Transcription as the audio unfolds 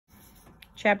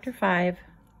Chapter 5,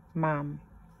 Mom.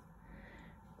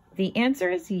 The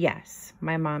answer is yes,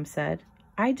 my mom said.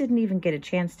 I didn't even get a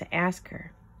chance to ask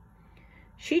her.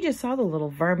 She just saw the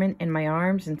little varmint in my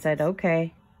arms and said,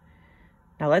 okay,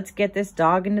 now let's get this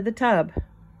dog into the tub.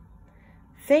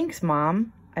 Thanks,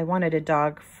 Mom. I wanted a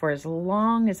dog for as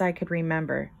long as I could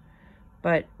remember,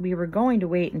 but we were going to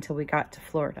wait until we got to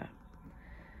Florida.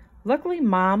 Luckily,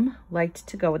 Mom liked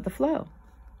to go with the flow.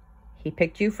 He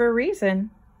picked you for a reason,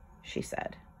 she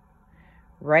said.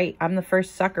 Right, I'm the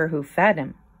first sucker who fed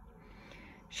him.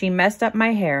 She messed up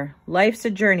my hair. Life's a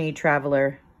journey,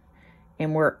 traveler.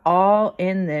 And we're all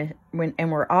in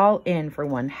for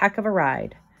one heck of a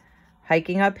ride.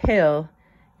 Hiking uphill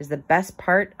is the best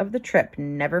part of the trip.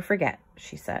 Never forget,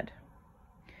 she said.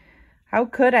 How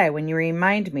could I when you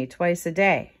remind me twice a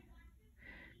day?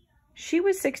 She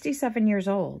was 67 years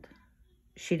old.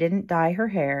 She didn't dye her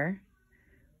hair,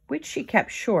 which she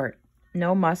kept short.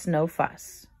 No muss, no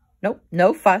fuss. Nope,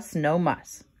 no fuss, no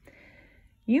muss.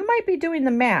 You might be doing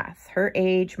the math. Her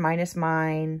age minus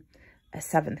mine, a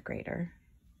 7th grader.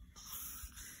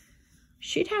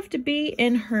 She'd have to be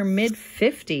in her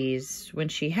mid-50s when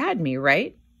she had me,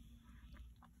 right?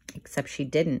 Except she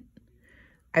didn't.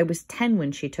 I was 10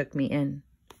 when she took me in.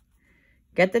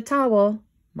 Get the towel,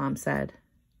 Mom said.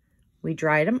 We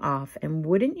dried him off, and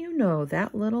wouldn't you know,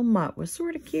 that little mutt was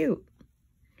sort of cute.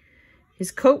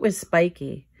 His coat was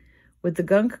spiky. With the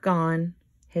gunk gone,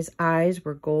 his eyes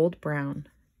were gold brown.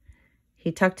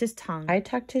 He tucked his tongue. I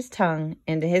tucked his tongue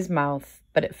into his mouth,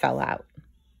 but it fell out.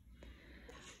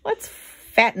 Let's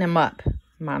fatten him up,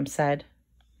 Mom said.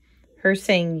 Her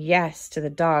saying yes to the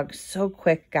dog so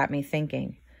quick got me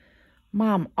thinking.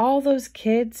 Mom, all those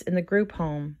kids in the group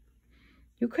home,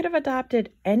 you could have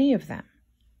adopted any of them.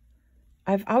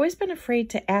 I've always been afraid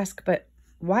to ask, but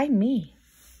why me?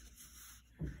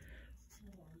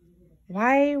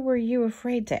 Why were you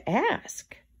afraid to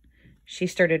ask? She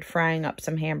started frying up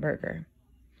some hamburger.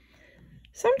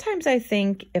 Sometimes I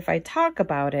think if I talk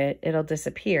about it, it'll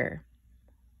disappear.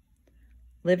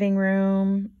 Living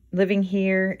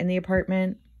here in the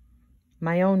apartment,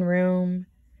 my own room,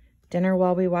 dinner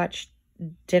while we watch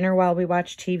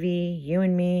TV, you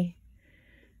and me.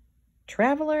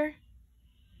 Traveler,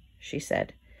 she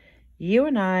said, you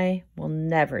and I will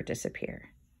never disappear.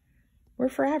 We're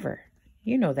forever.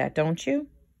 You know that, don't you?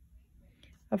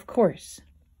 Of course.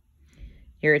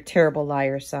 You're a terrible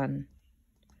liar, son.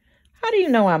 How do you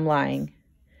know I'm lying?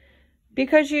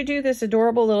 Because you do this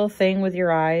adorable little thing with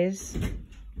your eyes.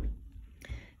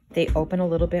 They open a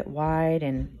little bit wide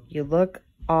and you look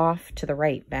off to the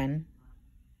right, Ben.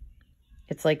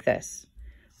 It's like this.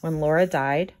 When Laura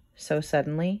died so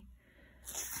suddenly,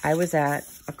 I was at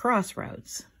a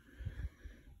crossroads.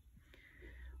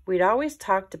 We'd always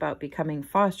talked about becoming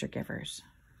foster givers.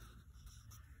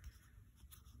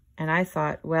 And I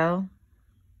thought, well,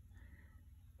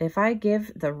 if I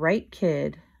find the right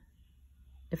kid,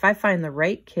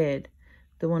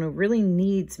 the one who really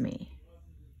needs me,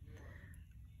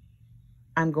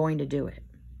 I'm going to do it.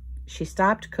 She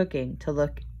stopped cooking to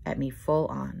look at me full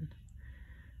on.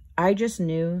 I just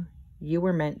knew you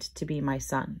were meant to be my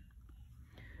son.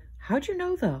 How'd you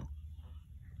know, though?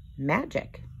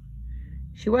 Magic.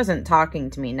 She wasn't talking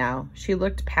to me now. She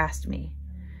looked past me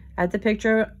at the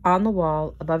picture on the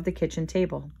wall above the kitchen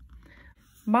table.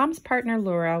 Mom's partner,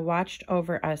 Laura, watched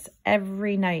over us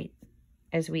every night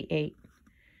as we ate.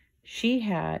 She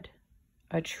had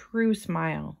a true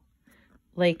smile,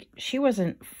 like she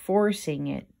wasn't forcing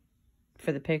it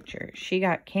for the picture. She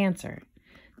got cancer,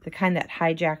 the kind that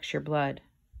hijacks your blood.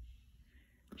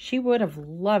 She would have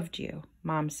loved you,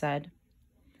 Mom said.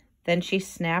 Then she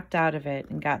snapped out of it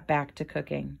and got back to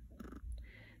cooking.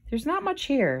 There's not much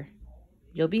here.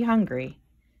 You'll be hungry.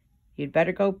 You'd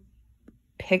better go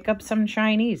pick up some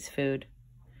Chinese food.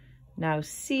 Now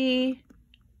she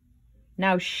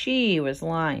was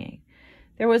lying.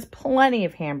 There was plenty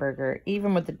of hamburger,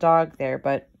 even with the dog there,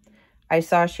 but I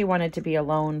saw she wanted to be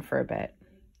alone for a bit.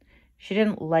 She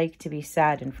didn't like to be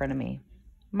sad in front of me.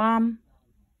 Mom,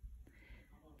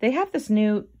 they have this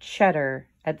new cheddar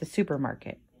at the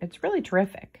supermarket. It's really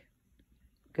terrific.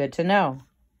 Good to know.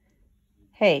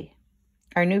 Hey,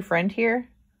 our new friend here,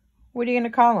 what are you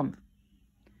going to call him?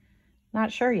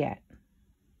 Not sure yet.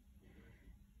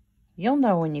 You'll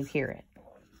know when you hear it.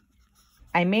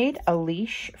 I made a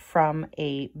leash from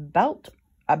a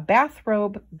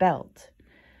bathrobe belt,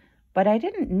 but I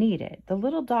didn't need it. The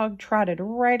little dog trotted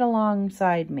right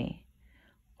alongside me,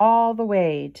 all the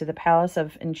way to the Palace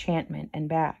of Enchantment and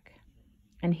back.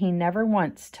 And he never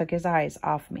once took his eyes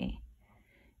off me.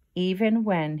 Even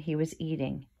when he was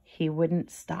eating, he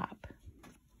wouldn't stop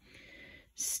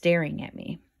staring at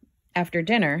me. After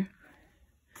dinner,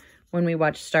 when we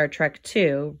watched Star Trek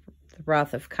II, The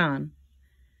Wrath of Khan,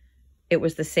 it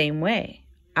was the same way.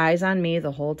 Eyes on me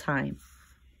the whole time.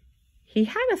 He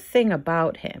had a thing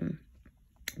about him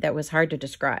that was hard to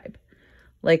describe,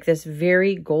 like this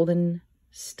very golden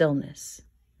stillness.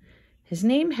 His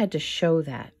name had to show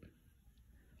that.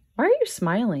 Why are you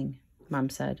smiling? Mom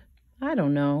said. I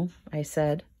don't know, I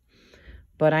said.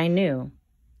 But I knew.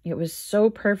 It was so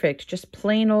perfect, just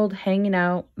plain old hanging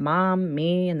out, Mom,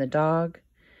 me, and the dog.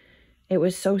 It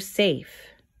was so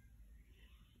safe.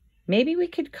 Maybe we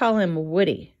could call him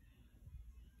Woody.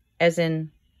 As in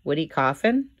Woody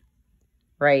Coffin?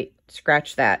 Right,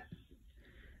 scratch that.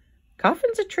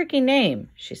 Coffin's a tricky name,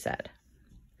 she said.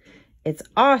 It's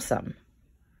awesome.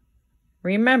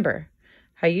 Remember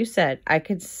how you said I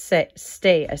could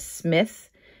stay a Smith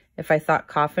if I thought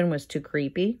Coffin was too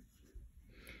creepy?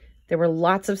 There were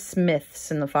lots of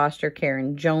Smiths in the foster care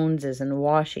and Joneses and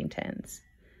Washingtons.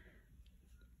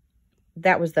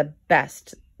 That was the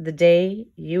best, the day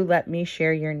you let me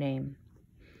share your name.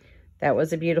 That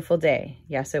was a beautiful day.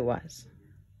 Yes, it was.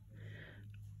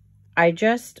 I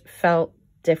just felt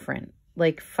different.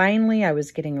 Like finally I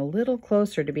was getting a little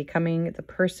closer to becoming the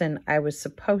person I was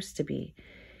supposed to be,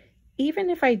 even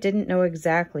if I didn't know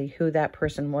exactly who that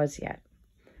person was yet.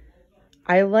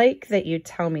 I like that you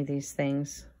tell me these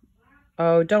things.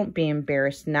 Oh, don't be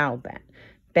embarrassed now, Ben.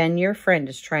 Ben, your friend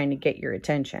is trying to get your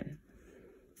attention.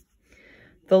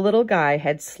 The little guy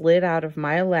had slid out of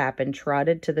my lap and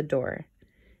trotted to the door.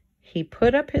 He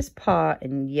put up his paw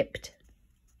and yipped.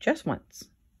 Just once.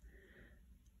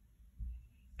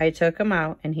 I took him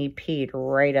out and he peed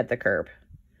right at the curb.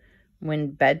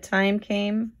 When bedtime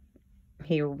came,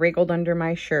 he wriggled under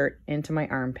my shirt into my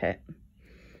armpit.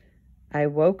 I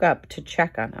woke up to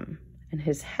check on him, and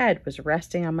his head was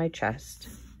resting on my chest.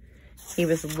 He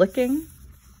was looking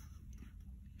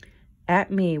at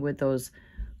me with those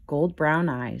gold brown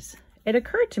eyes. It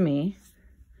occurred to me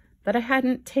that I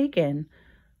hadn't taken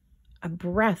a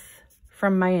breath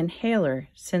from my inhaler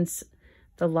since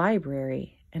the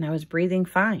library, and I was breathing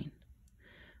fine.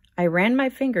 I ran my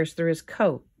fingers through his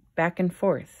coat, back and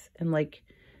forth, and like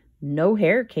no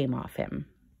hair came off him.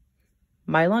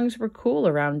 My lungs were cool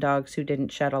around dogs who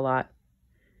didn't shed a lot.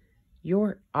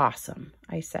 You're awesome,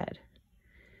 I said.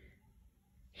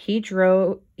 He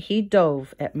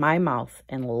dove at my mouth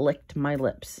and licked my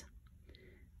lips.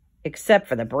 Except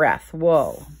for the breath.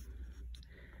 Whoa.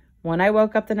 When I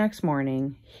woke up the next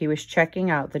morning, he was checking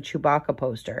out the Chewbacca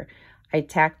poster I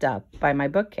tacked up by my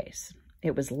bookcase.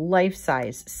 It was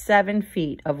life-size, 7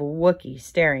 feet of a Wookiee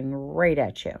staring right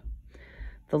at you.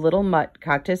 The little mutt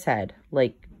cocked his head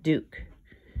like, Duke,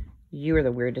 you are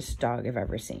the weirdest dog I've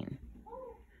ever seen.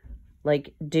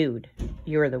 Like, dude,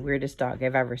 you are the weirdest dog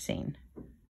I've ever seen.